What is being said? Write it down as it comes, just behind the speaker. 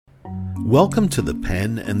Welcome to the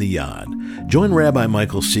Pen and the Yod. Join Rabbi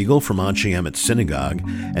Michael Siegel from Anshe Emet Synagogue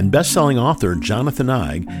and best-selling author Jonathan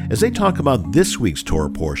Eig as they talk about this week's Torah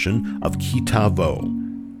portion of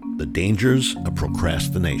Tavo, the dangers of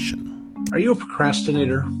procrastination. Are you a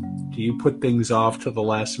procrastinator? Do you put things off to the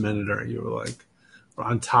last minute? Or are you like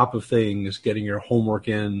on top of things, getting your homework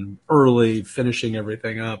in early, finishing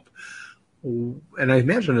everything up? And I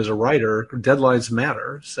imagine as a writer, deadlines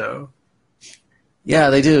matter. So, yeah,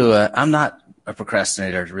 they do. I'm not a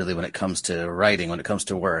procrastinator really when it comes to writing. When it comes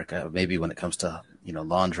to work, maybe when it comes to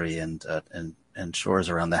laundry and chores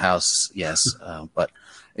around the house, yes. But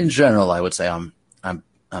in general, I would say I'm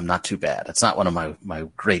not too bad. It's not one of my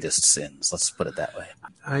greatest sins. Let's put it that way.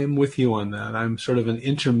 I'm with you on that. I'm sort of an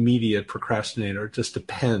intermediate procrastinator. It just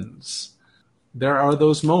depends. There are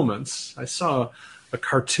those moments. I saw a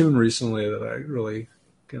cartoon recently that I really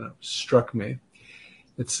struck me.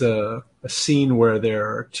 It's a scene where there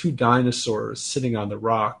are two dinosaurs sitting on a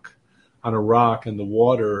rock, and the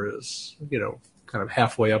water is, kind of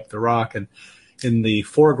halfway up the rock. And in the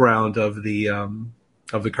foreground of the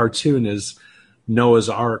cartoon is Noah's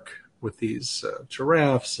Ark with these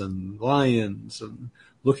giraffes and lions and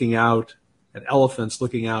looking out, and elephants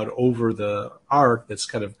looking out over the ark that's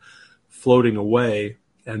kind of floating away.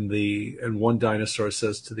 And one dinosaur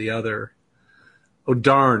says to the other, "Oh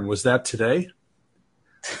darn, was that today?"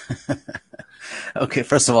 Okay,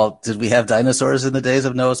 first of all, did we have dinosaurs in the days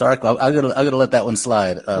of Noah's Ark? Well, I'm gonna let that one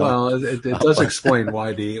slide. Well, it does explain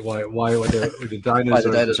why the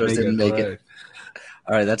dinosaurs didn't make it.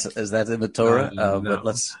 All right, is that in the Torah? No. But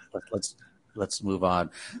let's move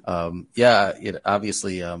on.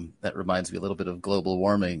 Obviously, that reminds me a little bit of global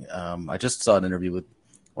warming. I just saw an interview with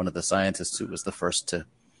one of the scientists who was the first to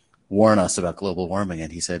warn us about global warming,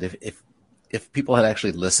 and he said if people had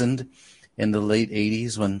actually listened in the late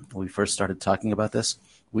 80s when we first started talking about this,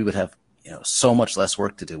 we would have so much less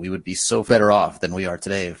work to do. We would be so better off than we are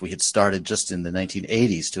today if we had started just in the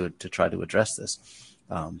 1980s to try to address this.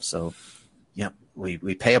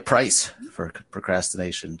 We pay a price for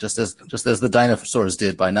procrastination, just as the dinosaurs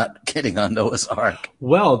did by not getting on Noah's Ark.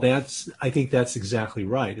 Well, I think that's exactly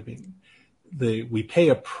right. I mean, we pay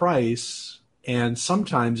a price, and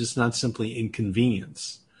sometimes it's not simply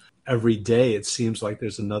inconvenience. Every day it seems like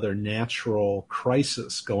there's another natural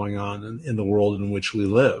crisis going on in the world in which we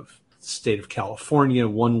live. State of California,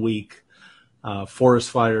 1 week,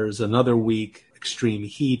 forest fires, another week, extreme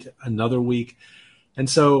heat, another week. And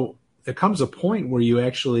so there comes a point where you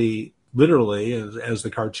actually, literally, as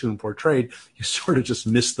the cartoon portrayed, you sort of just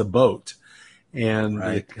miss the boat. And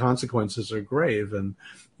right. The consequences are grave. And,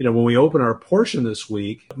 when we open our portion this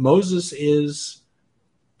week, Moses is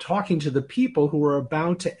talking to the people who are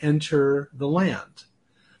about to enter the land.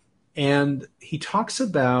 And he talks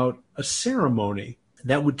about a ceremony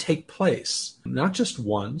that would take place, not just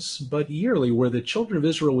once, but yearly, where the children of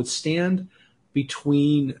Israel would stand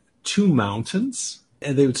between two mountains,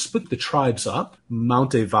 and they would split the tribes up,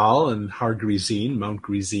 Mount Ebal and Har Gerizim, Mount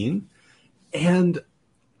Gerizim. And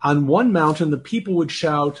on one mountain, the people would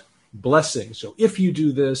shout blessing. So if you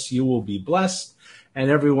do this, you will be blessed. And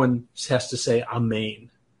everyone has to say Amen.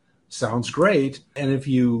 Sounds great. And if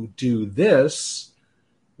you do this,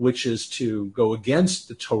 which is to go against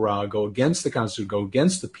the Torah, go against the Constitution, go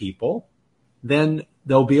against the people, then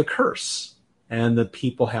there'll be a curse. And the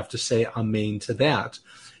people have to say Amen to that.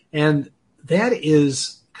 And that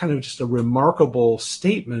is kind of just a remarkable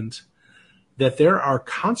statement that there are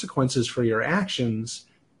consequences for your actions,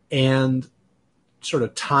 and sort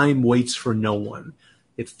of time waits for no one.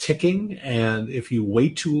 It's ticking, and if you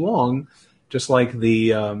wait too long, just like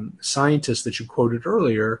the scientist that you quoted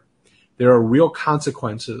earlier, there are real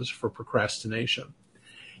consequences for procrastination.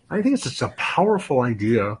 I think it's just a powerful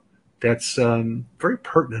idea that's very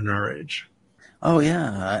pertinent in our age. Oh,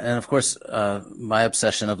 yeah. And of course, my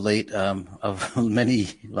obsession of late, of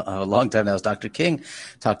a long time now, is Dr. King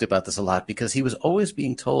talked about this a lot, because he was always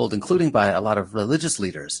being told, including by a lot of religious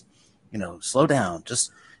leaders, slow down,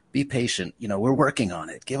 just be patient. We're working on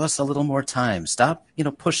it. Give us a little more time. Stop,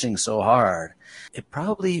 pushing so hard. It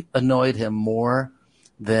probably annoyed him more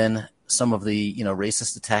than some of the,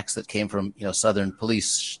 racist attacks that came from, Southern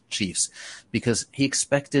police chiefs, because he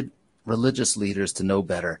expected religious leaders to know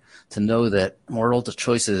better, to know that moral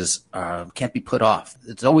choices can't be put off.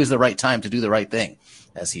 It's always the right time to do the right thing,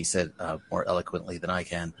 as he said more eloquently than I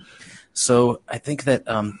can. So I think that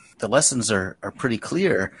the lessons are pretty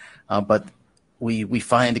clear, but we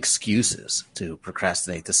find excuses to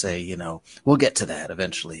procrastinate, to say, we'll get to that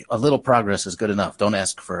eventually. A little progress is good enough. Don't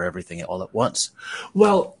ask for everything all at once.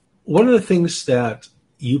 Well, one of the things that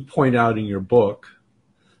you point out in your book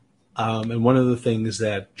And one of the things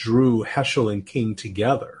that drew Heschel and King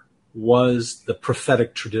together was the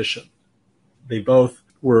prophetic tradition. They both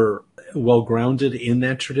were well grounded in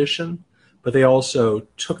that tradition, but they also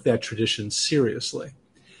took that tradition seriously.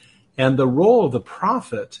 And the role of the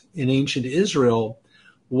prophet in ancient Israel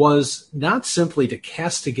was not simply to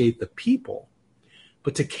castigate the people,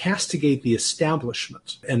 but to castigate the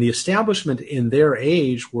establishment. And the establishment in their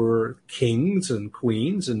age were kings and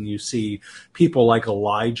queens, and you see people like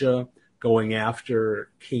Elijah going after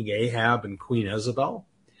King Ahab and Queen Jezebel.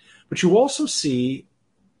 But you also see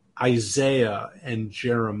Isaiah and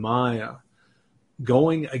Jeremiah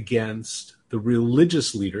going against the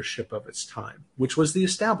religious leadership of its time, which was the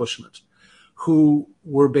establishment, who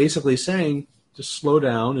were basically saying, just slow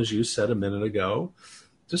down, as you said a minute ago,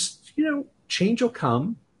 just, change will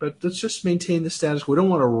come, but let's just maintain the status. We don't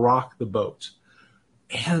want to rock the boat.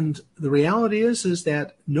 And the reality is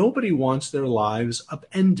that nobody wants their lives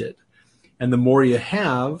upended. And the more you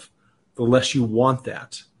have, the less you want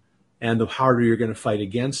that, and the harder you're going to fight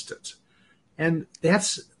against it. And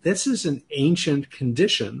this is an ancient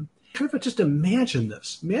condition. But just imagine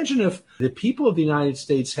this. Imagine if the people of the United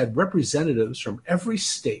States had representatives from every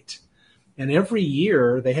state, and every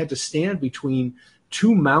year they had to stand between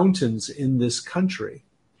two mountains in this country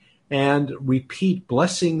and repeat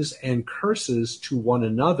blessings and curses to one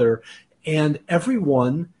another, and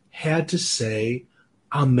everyone had to say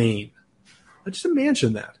Amen. Just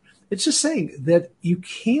imagine that. It's just saying that you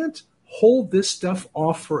can't hold this stuff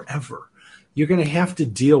off forever. You're going to have to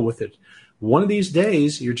deal with it. One of these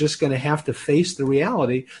days, you're just going to have to face the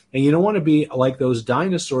reality, and you don't want to be like those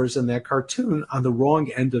dinosaurs in that cartoon on the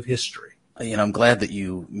wrong end of history. I'm glad that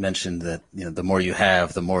you mentioned that, the more you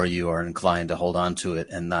have, the more you are inclined to hold on to it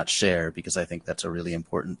and not share, because I think that's a really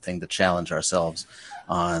important thing to challenge ourselves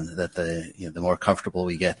on, that the more comfortable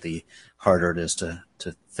we get, the harder it is to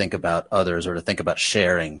think about others or to think about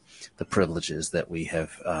sharing the privileges that we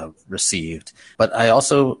have received. But I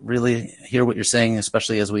also really hear what you're saying,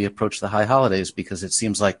 especially as we approach the high holidays, because it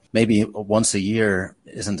seems like maybe once a year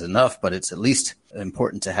isn't enough, but it's at least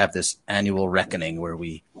important to have this annual reckoning where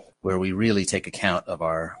we really take account of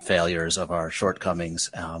our failures, of our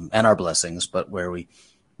shortcomings, and our blessings, but where we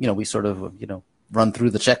sort of, run through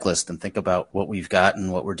the checklist and think about what we've got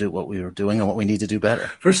and what we were doing and what we need to do better.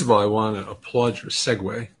 First of all, I want to applaud your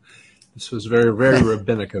segue. This was very, very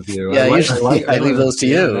rabbinic of you. Yeah, usually I leave those to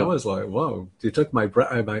you. That was like, whoa! You took my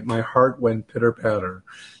heart went pitter patter,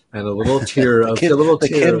 and a little tear. The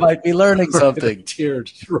kid might be learning something. A tear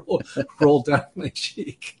just rolled down my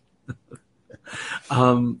cheek.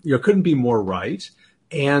 You couldn't be more right.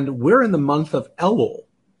 And we're in the month of Elul,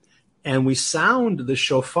 and we sound the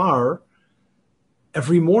shofar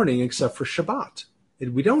every morning except for Shabbat.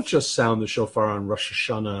 We don't just sound the shofar on Rosh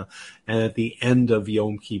Hashanah and at the end of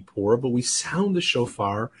Yom Kippur, but we sound the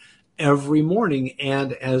shofar every morning.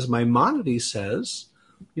 And as Maimonides says,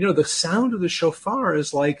 the sound of the shofar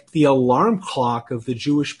is like the alarm clock of the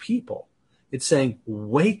Jewish people. It's saying,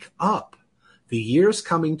 wake up. The year's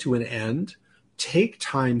coming to an end. Take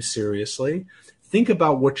time seriously. Think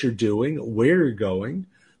about what you're doing, where you're going.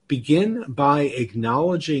 Begin by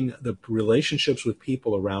acknowledging the relationships with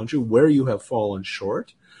people around you, where you have fallen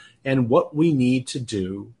short, and what we need to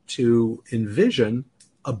do to envision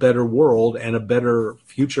a better world and a better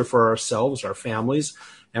future for ourselves, our families,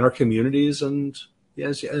 and our communities, and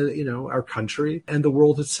our country and the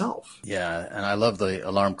world itself. Yeah, and I love the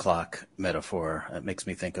alarm clock metaphor. It makes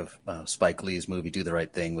me think of Spike Lee's movie Do the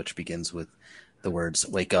Right Thing, which begins with the words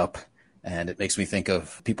 "wake up." And it makes me think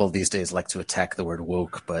of people these days like to attack the word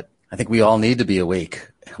woke, but I think we all need to be awake.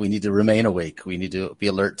 We need to remain awake. We need to be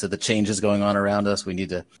alert to the changes going on around us. We need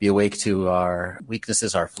to be awake to our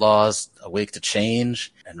weaknesses, our flaws, awake to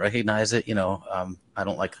change and recognize it. I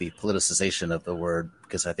don't like the politicization of the word,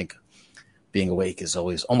 because I think being awake is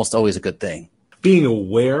almost always a good thing. Being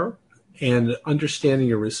aware and understanding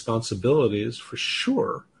your responsibilities, for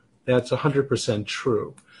sure, that's 100%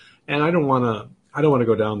 true. And I don't want to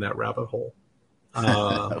go down that rabbit hole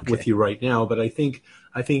Okay. with you right now, but I think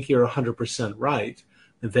you're 100% right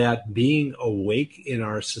that being awake in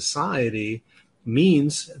our society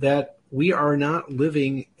means that we are not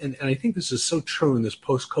living, and I think this is so true in this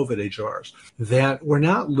post-COVID age of ours, that we're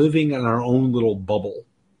not living in our own little bubble,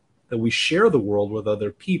 that we share the world with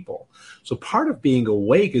other people. So part of being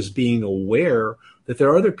awake is being aware that there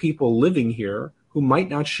are other people living here who might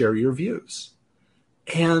not share your views.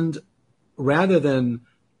 And rather than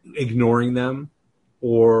ignoring them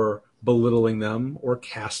or belittling them or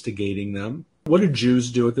castigating them, what do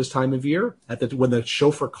Jews do at this time of year? When the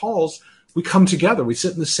shofar calls, we come together. We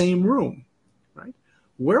sit in the same room, right?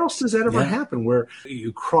 Where else does that ever Yeah. happen? Where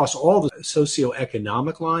you cross all the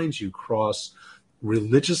socioeconomic lines, you cross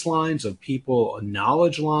religious lines of people,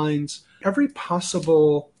 knowledge lines, every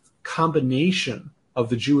possible combination of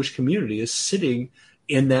the Jewish community is sitting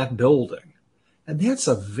in that building. And that's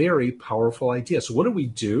a very powerful idea. So what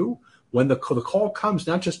do when the call comes,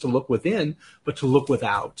 not just to look within, but to look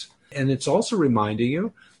without? And it's also reminding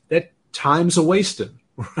you that time's a wasted,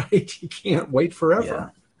 right? You can't wait forever. Yeah,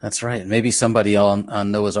 that's right. Maybe somebody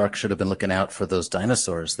on Noah's Ark should have been looking out for those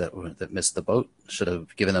dinosaurs that missed the boat, should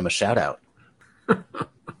have given them a shout out. An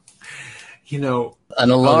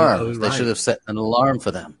alarm. Right. They should have set an alarm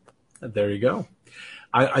for them. There you go.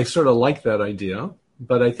 I sort of like that idea,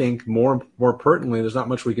 but I think more pertinently, there's not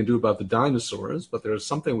much we can do about the dinosaurs, but there's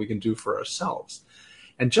something we can do for ourselves.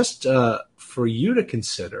 And just for you to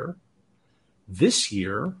consider, this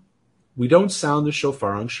year, we don't sound the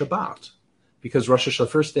shofar on Shabbat because the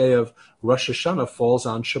first day of Rosh Hashanah falls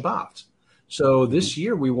on Shabbat. So this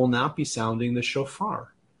year, we will not be sounding the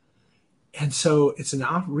shofar. And so it's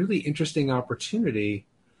a really interesting opportunity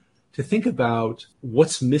to think about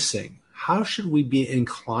what's missing. How should we be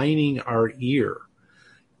inclining our ear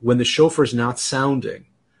when the shofar is not sounding?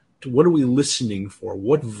 What are we listening for?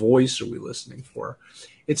 What voice are we listening for?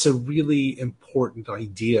 It's a really important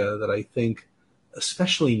idea that I think,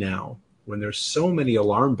 especially now, when there's so many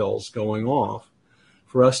alarm bells going off,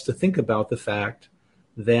 for us to think about the fact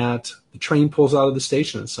that the train pulls out of the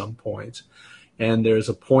station at some point, and there's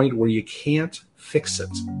a point where you can't fix it,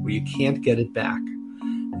 where you can't get it back.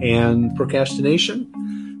 And procrastination,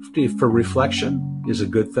 for reflection, is a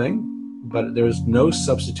good thing, but there's no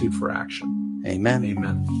substitute for action. Amen.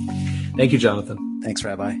 Amen. Thank you, Jonathan. Thanks,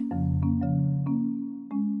 Rabbi.